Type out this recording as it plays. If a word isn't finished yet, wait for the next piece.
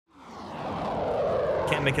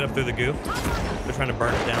can't make it up through the goo. They're trying to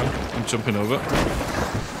burn it down. I'm jumping over.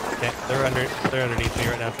 Okay, they're underneath me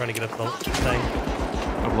right now, trying to get up the thing.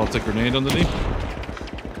 I've lobbed a grenade underneath.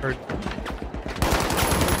 Hurt.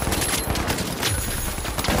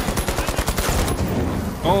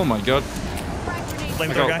 Oh my god.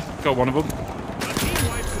 Flamethrower guy. Got one of them.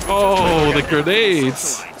 Oh, the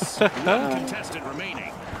grenades!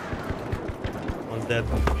 One's dead.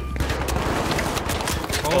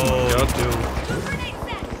 Oh my god. Dude.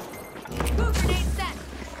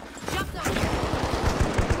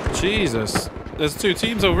 Jesus. There's 2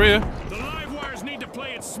 teams over here. The live wires need to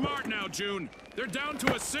play it smart now, June. They're down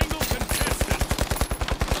to a single contestant.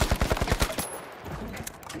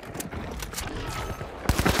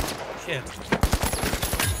 Shit.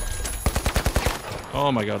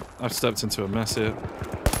 Oh my god. I've stepped into a mess here.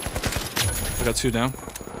 I got 2 down.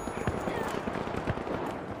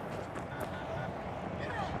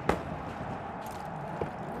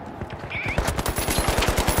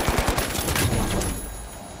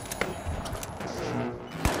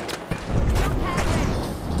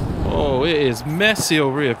 Oh, it is messy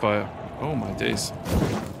over here, fire. Oh my days.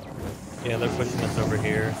 Yeah, they're pushing us over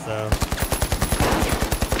here, so. Just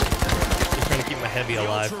trying to keep my heavy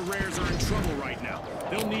alive. The ultra rares are in trouble right now.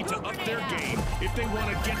 They'll need to up their game if they want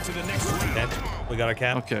to get to the next round. Okay, we got our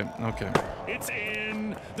cap. Okay. It's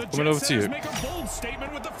in. The Coming over to you. make a bold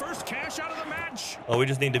statement with the first cash out of the match. Oh, we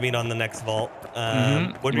just need to meet on the next vault. What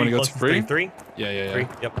You do wanna you go to 3? 3? Yeah. 3?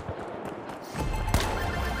 Yep.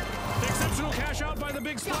 The exceptional cash out by the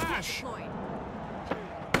big splash.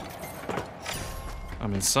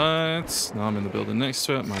 I'm inside. Now I'm in the building next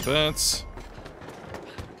to it. My bad.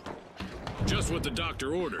 Just what the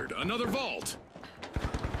doctor ordered. Another vault.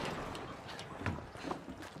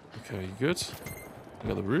 Okay, you good? I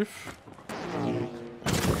got the roof.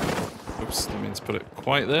 Oops, that means put it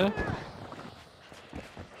quite there.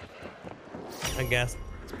 I guess.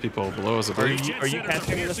 There's people below us. Are you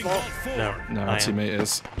catching this vault? No. No, I our am. teammate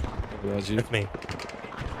is. That's you. That's me.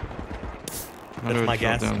 How do That's I my drop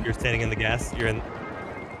gas. down? You're standing in the gas. You're in. I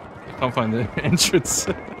can't find the entrance.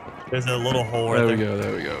 There's a little hole right There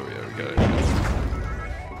there. we go.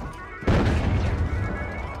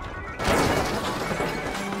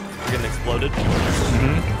 We're getting exploded. We're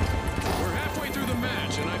halfway through the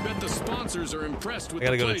match, and I bet the sponsors are impressed with I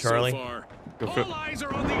gotta the go to play Charlie. so far. Go for it. All eyes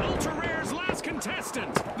are on the Ultra Rare's last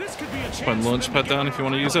contestant. This could be a chance. Put launch for them pad to down get if you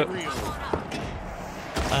want to use it. real.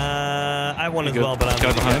 I won as Good. well, but I'm Guy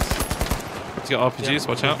gonna behind. get- He's got RPGs. Yep,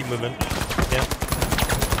 Watch out. Keep moving. Yep.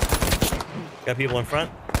 Got people in front.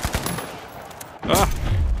 Ah!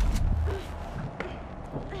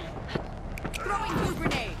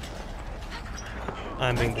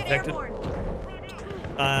 I'm being detected.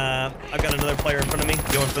 I've got another player in front of me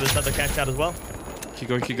going for this other catch out as well.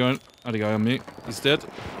 Keep going. Had a guy on me. He's dead.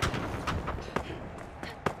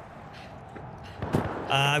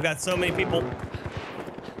 I've got so many people.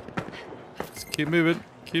 Just keep moving.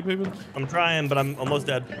 I'm trying, but I'm almost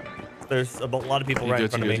dead. There's a lot of people right in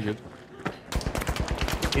front of me. You're good.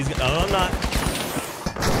 Oh, I'm not.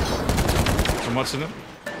 I'm watching it.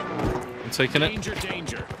 I'm taking it.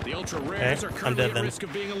 Danger. The Ultra Rares are I'm currently dead at then. risk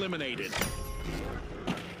of being eliminated.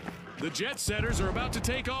 The jet setters are about to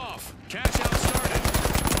take off. Cash out started.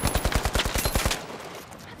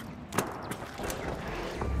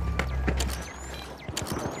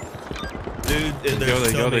 Dude, There there's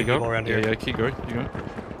you so go. many people around here. Yeah, keep going.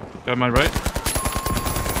 Guy on my right.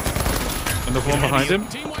 Another one behind him.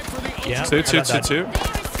 Team wipe for the Ultra Yeah. Two. Rares.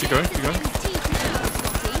 Keep going.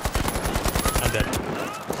 I'm dead.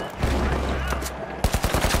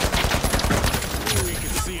 We can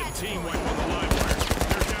see a team wipe on the live wire.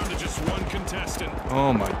 They're down to just one contestant.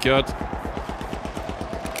 Oh my god.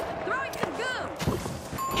 Throwing some goo.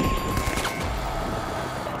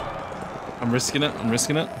 I'm risking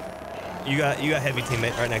it. You got heavy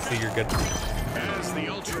teammate right next to you. You're good. As the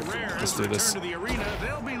Ultra Rares Let's do return this. to the arena,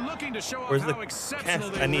 they'll be looking to show off Where's the how catch? exceptional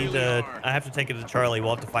they I need really to. are. I have to take it to Charlie.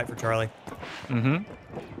 We'll have to fight for Charlie. I'm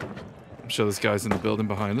sure there's guys in the building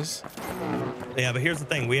behind us. Yeah, but here's the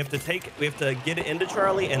thing: we have to get it into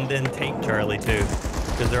Charlie and then take Charlie too,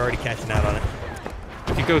 because they're already cashing out on it.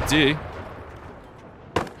 We could go D.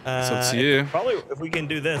 It's up to you. Probably, if we can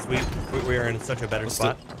do this, we are in such a better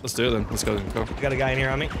spot. Let's do it then. Let's go. We got a guy in here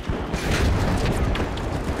on me.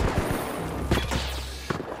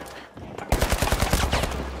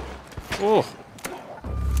 Oh.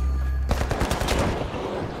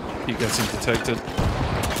 He gets him detected.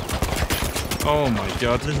 Oh my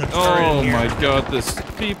god. There's a turret Oh in here. my god. There's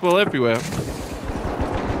people everywhere.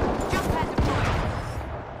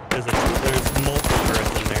 There's multiple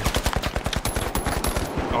turrets in there.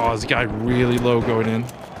 Oh, Oh, there's a guy really low going in. The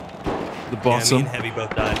Yeah, me bottom. and Heavy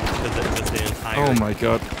both died because it was the entire. Oh my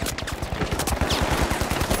god.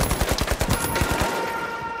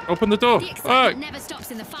 Open the door. The excitement Alright. never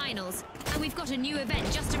stops in the finals, and we've got a new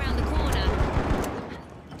event just around the corner.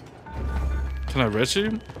 Can I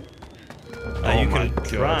resume? You my can God.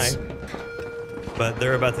 try, but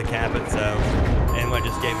they're about to cap it, so. And I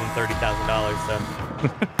just gave them $30,000, so.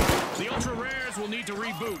 The ultra rares will need to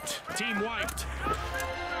reboot. Team wiped. Our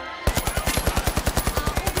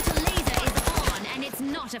orbital laser is on, and it's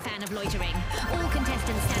not a fan of loitering. All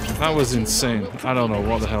contestants standing. That was still insane. will I don't know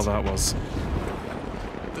quickly what the hell migrate. that was.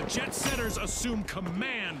 The jet setters assume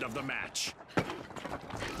command of the match.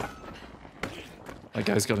 That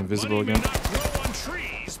guy's got invisible Money may again. not grow on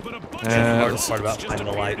trees, but a bunch That's the of hardest part about just finding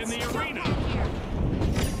the appeared lights. in the arena.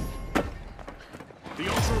 The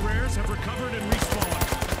ultra rares have recovered and respawned.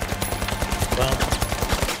 Well,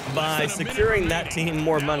 by securing that team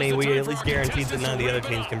more money, we at least guaranteed that none of the other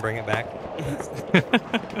teams can bring it back.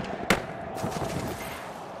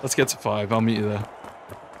 Let's get to 5. I'll meet you there.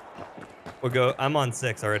 We'll go. I'm on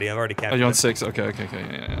 6 already. I've already captured. Are you on it. 6? Okay, okay, okay.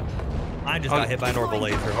 Yeah. I just got hit by an orbital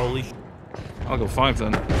laser. Holy sh! I'll go 5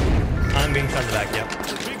 then. I'm being shunned back. Yep.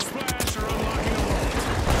 Big splash are unlocking a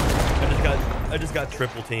vault. I just got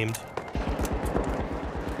triple teamed. 30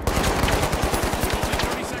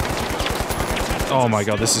 seconds to go. Oh my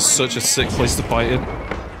god, this is such a sick place to fight in.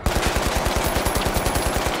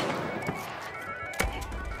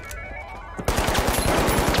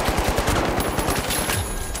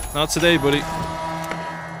 Not today, buddy.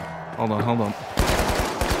 Hold on, hold on.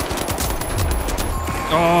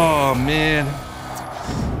 Oh, man.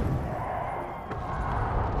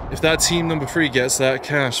 If that team number 3 gets that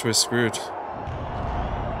cash, we're screwed.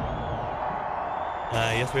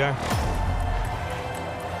 Yes, we are.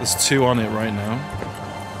 There's 2 on it right now.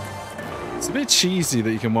 It's a bit cheesy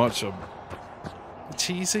that you can watch them.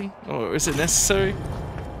 Cheesy? Or is it necessary?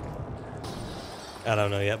 I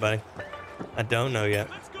don't know yet, buddy. I don't know yet.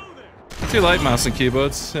 Do you like mouse and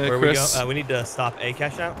keyboards, Where Chris? we go? We need to stop a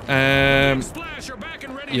cash out. Splash are back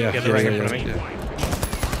and ready. Yeah, Yeah, they're right in front of me.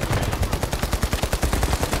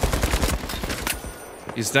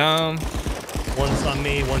 He's down. One's on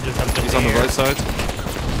me. One just jumped in He's on the air. right side.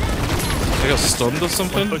 I got stunned or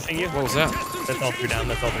something. One pushing you. What was that? That's all 3 down.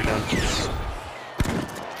 That's all 3 down.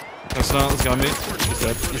 That's not. That's got me. He's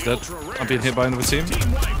dead. He's dead. I'm being hit by another team. They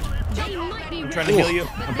might be I'm trying to heal you.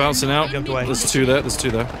 I'm bouncing out. Jumped away. There's 2 there. There's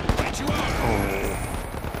 2 there.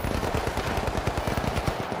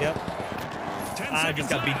 Yep. I just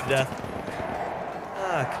got beat to death.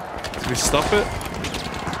 Fuck. Did we stop it?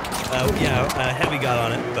 Yeah, Heavy got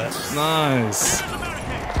on it, but Nice.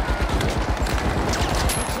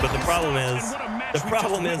 the problem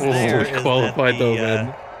is Oh, there we is qualified that though, the,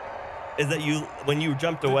 man. is that you when you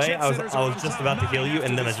jumped away, I was just about to heal you,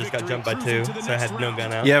 and then I just got jumped by 2, so I had no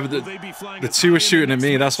gun out. Yeah, but the 2 were shooting at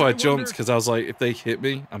me. That's why I jumped, because I was like, if they hit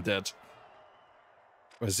me, I'm dead.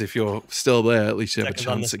 Whereas if you're still there, at least you have a Seconds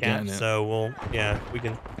on chance this of getting cap, it. so we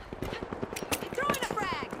can.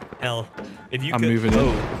 Hell, if you I'm could. moving in.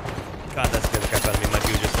 Oh, God, that scared the crap out of me. My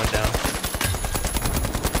dude just went down.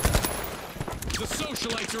 The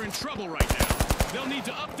socialites are in trouble right now. They'll need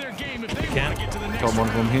to up their game if they Can't. want to get to the next Got one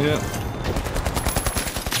of them round. here.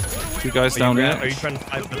 2 guys down Are there. you trying to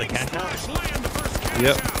fight for the cash out? Splash land the first cash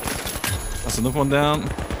Yep. out. That's another one down. You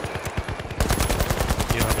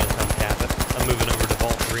don't have enough time to cap it. I'm moving over to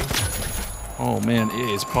vault 3. Oh man, it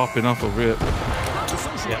is popping off over it. The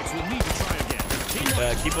socialites will need to try again. Team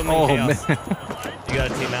Keep them in Oh chaos. man. You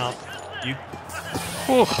got a team out. You.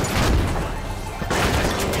 Oh.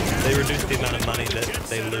 They reduce the amount of money that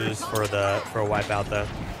they lose for a wipeout, though.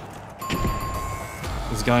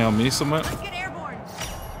 There's a guy on me somewhere. Get airborne.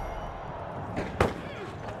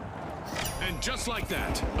 And just like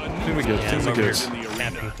that, a Think new we're good. Yeah, Think I'm we're over good. here in the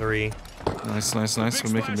arena. capping 3. Nice, nice, nice.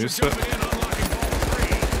 We're Big making moves splash to are it. jumping in, unlocking vault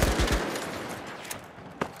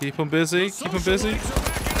 3. Keep them busy. Keep them busy. Socialites are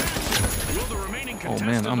back in action. Will the remaining Oh, man,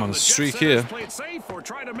 contestant I'm on a the Jet streak Setters here. Play it safe or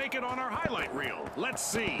try to make it on our highlight reel. Let's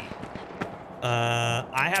see.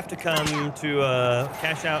 I have to come to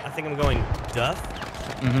cash out. I think I'm going Duff.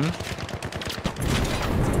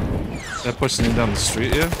 They're pushing in down the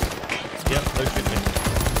street here. Yep, they're shooting me.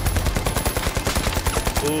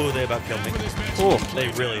 Ooh, they about killed me. Oh, They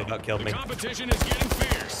really about killed me. Competition is getting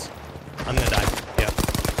fierce. I'm gonna die. Yep.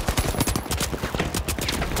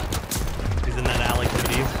 He's in that alley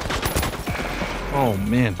to you. oh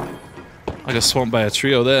man. I got swamped by a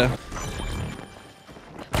trio there.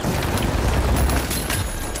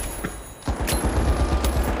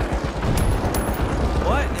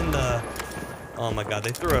 What in the? Oh my god,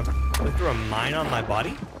 they threw a mine on my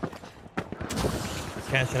body. They're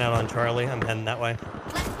cashing out on Charlie. I'm heading that way.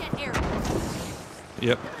 Let's get air.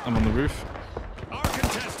 Yep, I'm on the roof. Our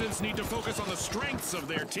contestants need to focus on the strengths of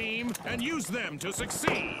their team and use them to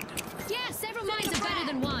succeed. Yeah, several mines are better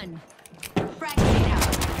than one.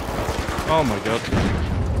 Oh my god. I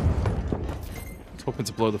was hoping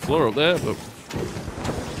to blow the floor up there, but...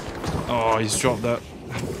 Oh, he's dropped that.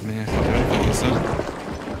 Man, I can't do anything with this now.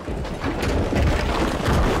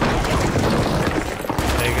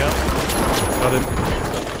 There you go. Got him.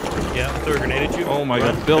 Yeah, threw a grenade at you. Oh my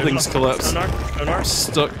Run. god, buildings Sonar, collapsed. Sonar.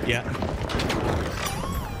 Stuck. Yeah.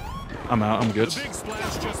 I'm out, I'm good. The big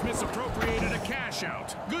splash just misappropriated a cash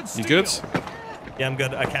out. Good steal. You good? Yeah, I'm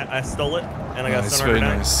good. I stole it, and I got Nice, sonar very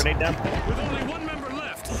grenade, nice. grenade down. With only one member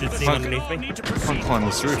left, Should the see him team underneath all me. need to I can't proceed climb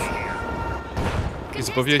this roof. He's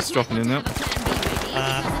above you, he's dropping in now.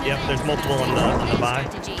 Yep, there's multiple on the buy.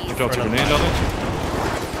 You dropped a grenade on it?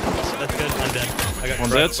 That's good. I'm dead. I got One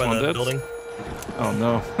crushed dead, by one the dead. building. Oh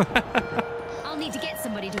no. I'll need to get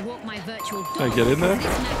somebody to walk my virtual dog. Can I get in there? This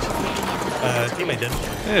match is heading into Teammate did.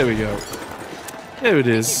 There we go. There it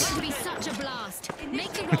It's is. going to be such a blast.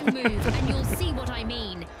 Make the wrong move, and you'll see what I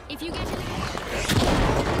mean. If you get in...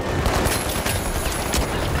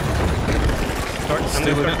 I'm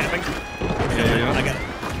Still gonna in start it? camping. Yeah. I got it.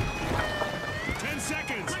 10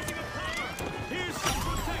 seconds. Here's some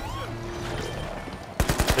protection.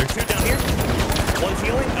 There's two down here. One's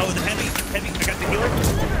healing. Oh, the heavy. I got the healer.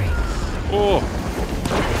 Oh,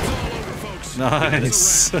 It's all over, folks.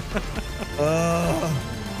 nice.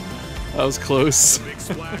 That was close. The big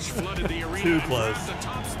splash flooded the arena. Too and close. grabbed the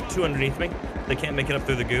top spot. Two underneath me. They can't make it up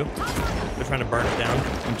through the goo. They're trying to burn it down.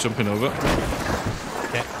 I'm jumping over.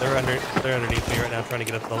 Okay, they're underneath me right now, trying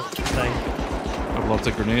to get up the thing. I've lobbed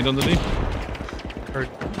a grenade underneath. Hurt.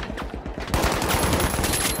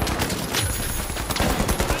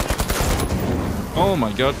 Oh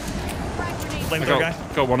my god. Flamethrower guy.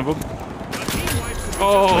 Got one of them. The team wipes the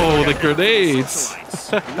Oh, the grenades.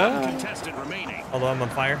 One contestant remaining. Although I'm on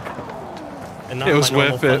fire. And not It was in my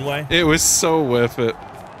normal worth fun way. it. It was so worth it.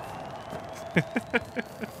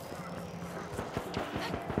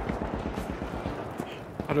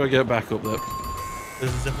 How do I get back up there?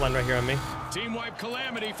 There's a zip line right here on me. Team wipe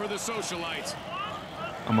calamity for the socialites.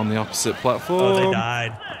 I'm on the opposite platform. Oh, they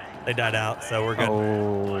died. They died out, so we're good.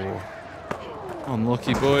 Oh.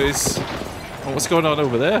 Unlucky, boys. Oh, what's going on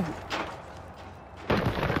over there?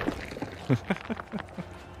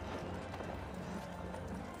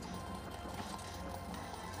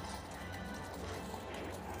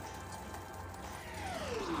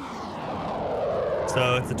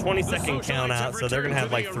 So it's a 20-second count out, so they're gonna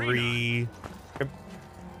have like probably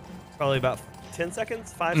about 10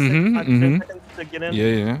 seconds, 5 to 10 seconds to get in.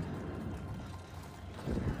 Yeah.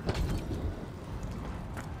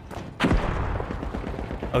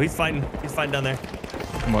 Oh, he's fighting. He's fighting down there.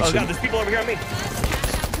 I'm Oh watching. god, there's people over here on me.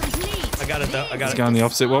 I got it though. I got He's it. got on the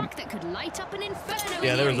opposite one. That could light up an inferno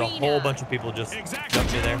Yeah, in there the was a arena. whole bunch of people just Exactly.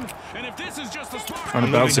 dumped me there. And if this is just the spark, Trying to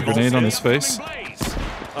I'm bounce a moving grenade on his Coming face. blaze.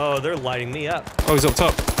 Oh, they're lighting me up. Oh, he's up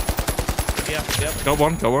top. Yep. Got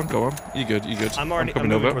one. You good. I'm already-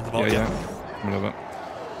 coming I'm moving over. towards the vault, Yeah. Coming over.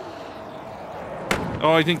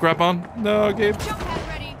 Oh, I didn't grab on. No, Gabe. Jump pad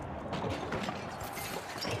ready.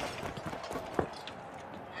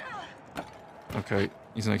 Okay,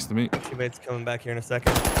 he's next to me. Teammate's coming back here in a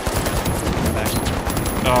second. Back.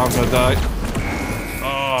 Oh, I'm gonna die.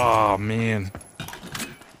 Oh, man.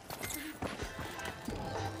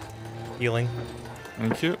 Healing.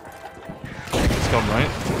 Thank you. It's gone right.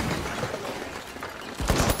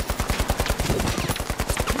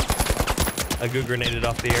 I goo grenaded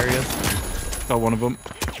off the areas. Got one of them.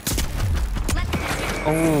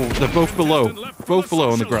 Oh, they're both below. Both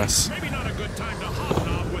below on the grass. Maybe not a good time to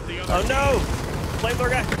hobnob with the other Oh no! Flamethrower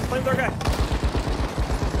guy! Flamethrower guy!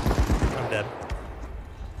 I'm dead.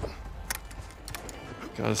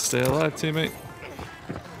 Gotta stay alive, teammate.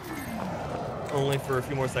 Only for a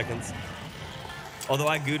few more seconds. Although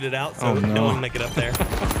I gooed it out, so Oh, no no. one can make it up there.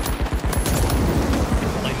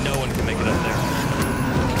 Like no one can make it up there.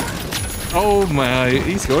 Oh my,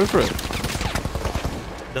 he's going for it.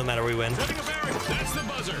 Doesn't matter, we win. Setting a barrier. That's the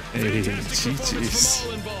buzzer. Hey, Fantastic performance GGs. from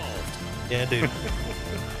all involved. Yeah, dude.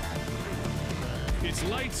 It's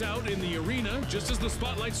lights out in the arena just as the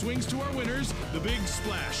spotlight swings to our winners, the big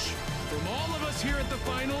splash. From all of us here at the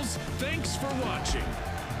finals, thanks for watching.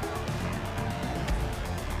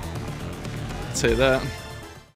 Say that.